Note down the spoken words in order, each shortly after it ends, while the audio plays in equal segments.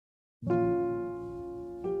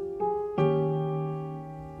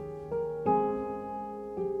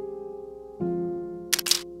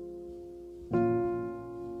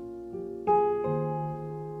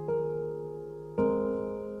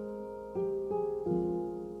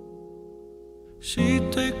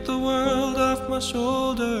She'd take the world off my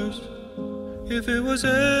shoulders if it was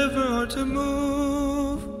ever hard to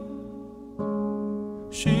move.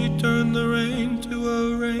 She'd turn the rain to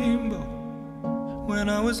a rainbow when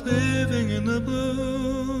I was living in the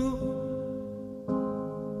blue.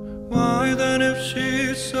 Why then, if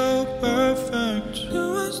she's so perfect,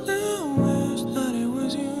 do I still wish that it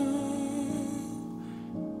was you?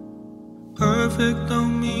 Perfect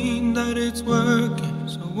don't mean that it's working,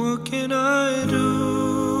 so what can I do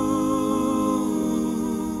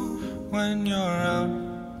when you're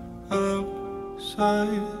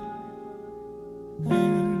outside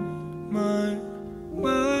in my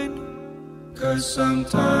mind? 'Cause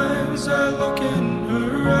sometimes I look in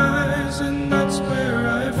her eyes and that's where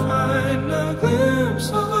I find a glimpse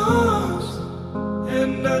of us.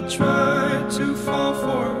 And I try to fall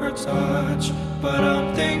for her touch, but I'm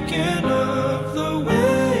thinking of the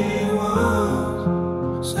way it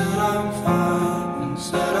was. Said I'm fine and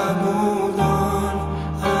said I moved on.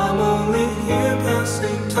 I'm only here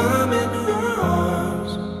passing time in her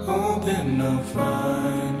arms, hoping I'll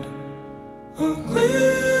find a glimpse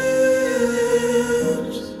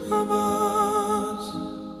of us.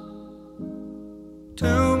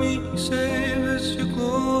 Tell me, save us your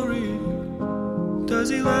glory. Does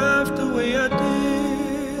he laugh the way I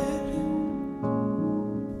did?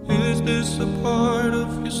 Is this a part of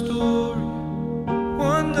your story,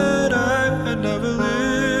 one that I had never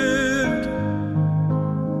lived?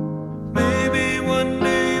 Maybe one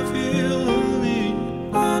day you feel lonely,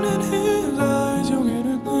 and in his eyes you'll get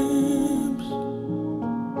a glimpse.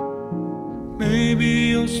 Maybe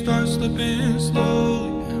you'll start slipping slowly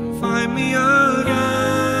and find me again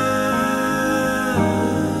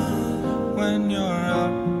when you're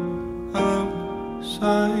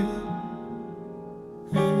outside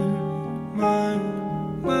in my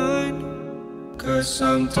mind. 'Cause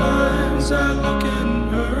sometimes I look in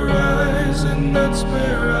her eyes and that's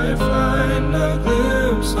where I find a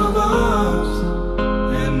glimpse of us.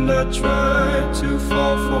 And I try to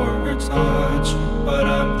fall for her touch, but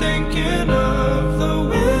I'm thinking of the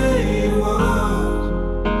way it was.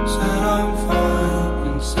 Said I'm fine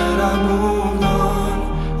and said I moved on.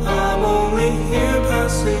 I'm only here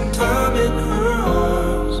passing time in her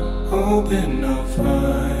arms, hoping I'll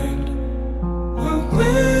find a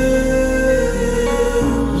glimpse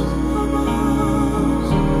of us.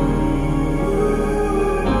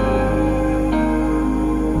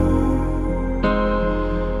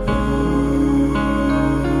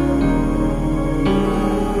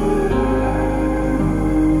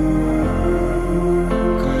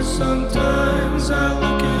 'Cause sometimes I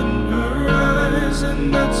look in her eyes and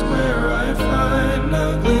that's where I find a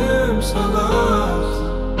glimpse of us.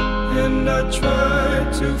 And I try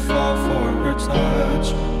to fall for her touch,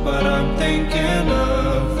 but I'm thinking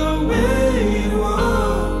of the way it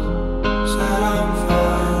was. Said I'm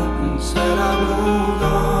fine and said I moved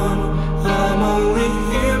on. I'm only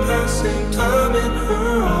here passing time in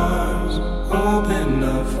her arms, hoping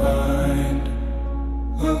I'll find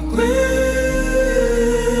a glimpse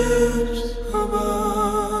of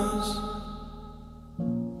us.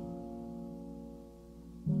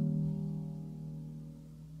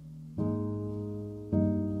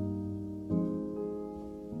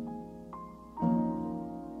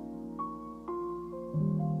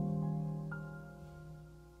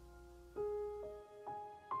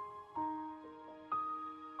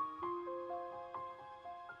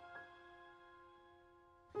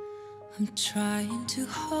 I'm trying to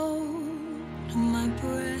hold my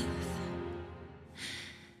breath,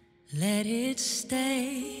 let it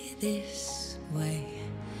stay this way.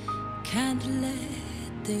 Can't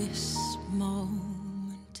let this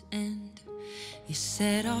moment end. You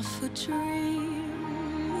set off a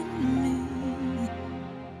dream in me,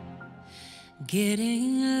 getting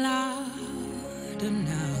louder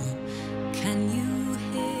now. Can you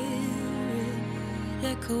hear it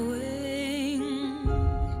echoing?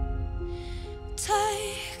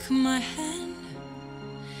 Take my hand,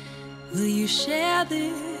 will you share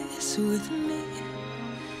this with me?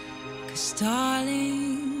 'Cause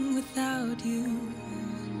darling, without you,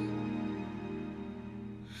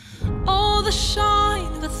 all the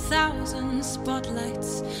shine of 1,000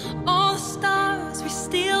 spotlights, all the stars we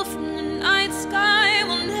steal from the night sky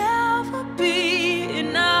will never be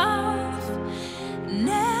enough,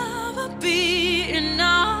 never be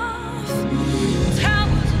enough.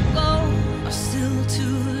 Towers of gold are still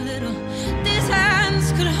too little. These hands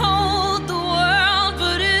could hold the world,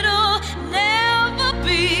 but it'll never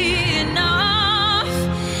be enough,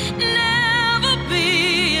 never be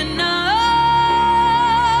enough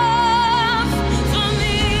for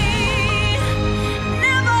me.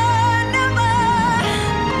 Never, never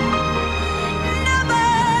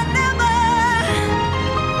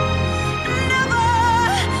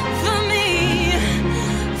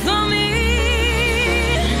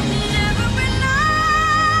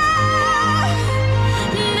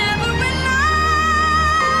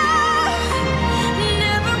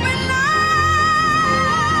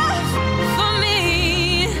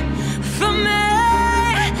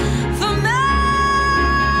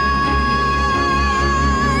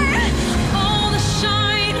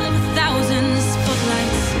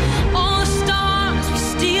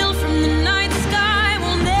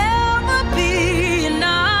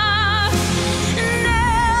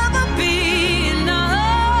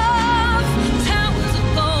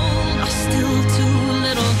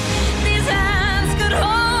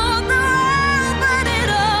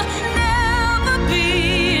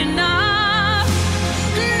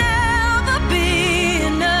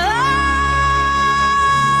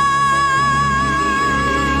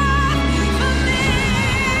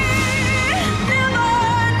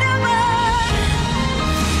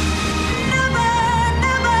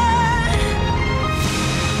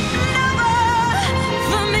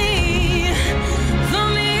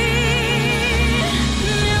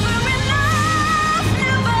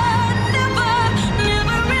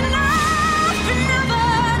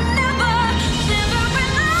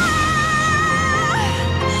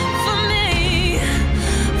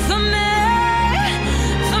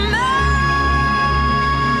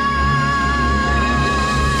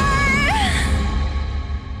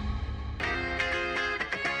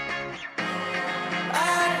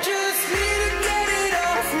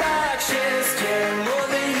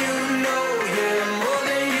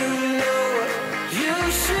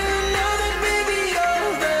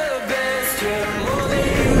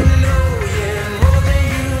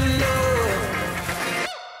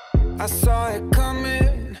I saw it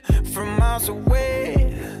coming from miles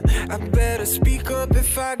away. I better speak up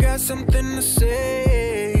if I got something to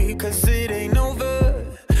say, 'cause it ain't over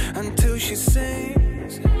until she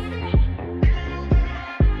sings.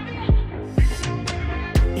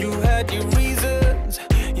 You had your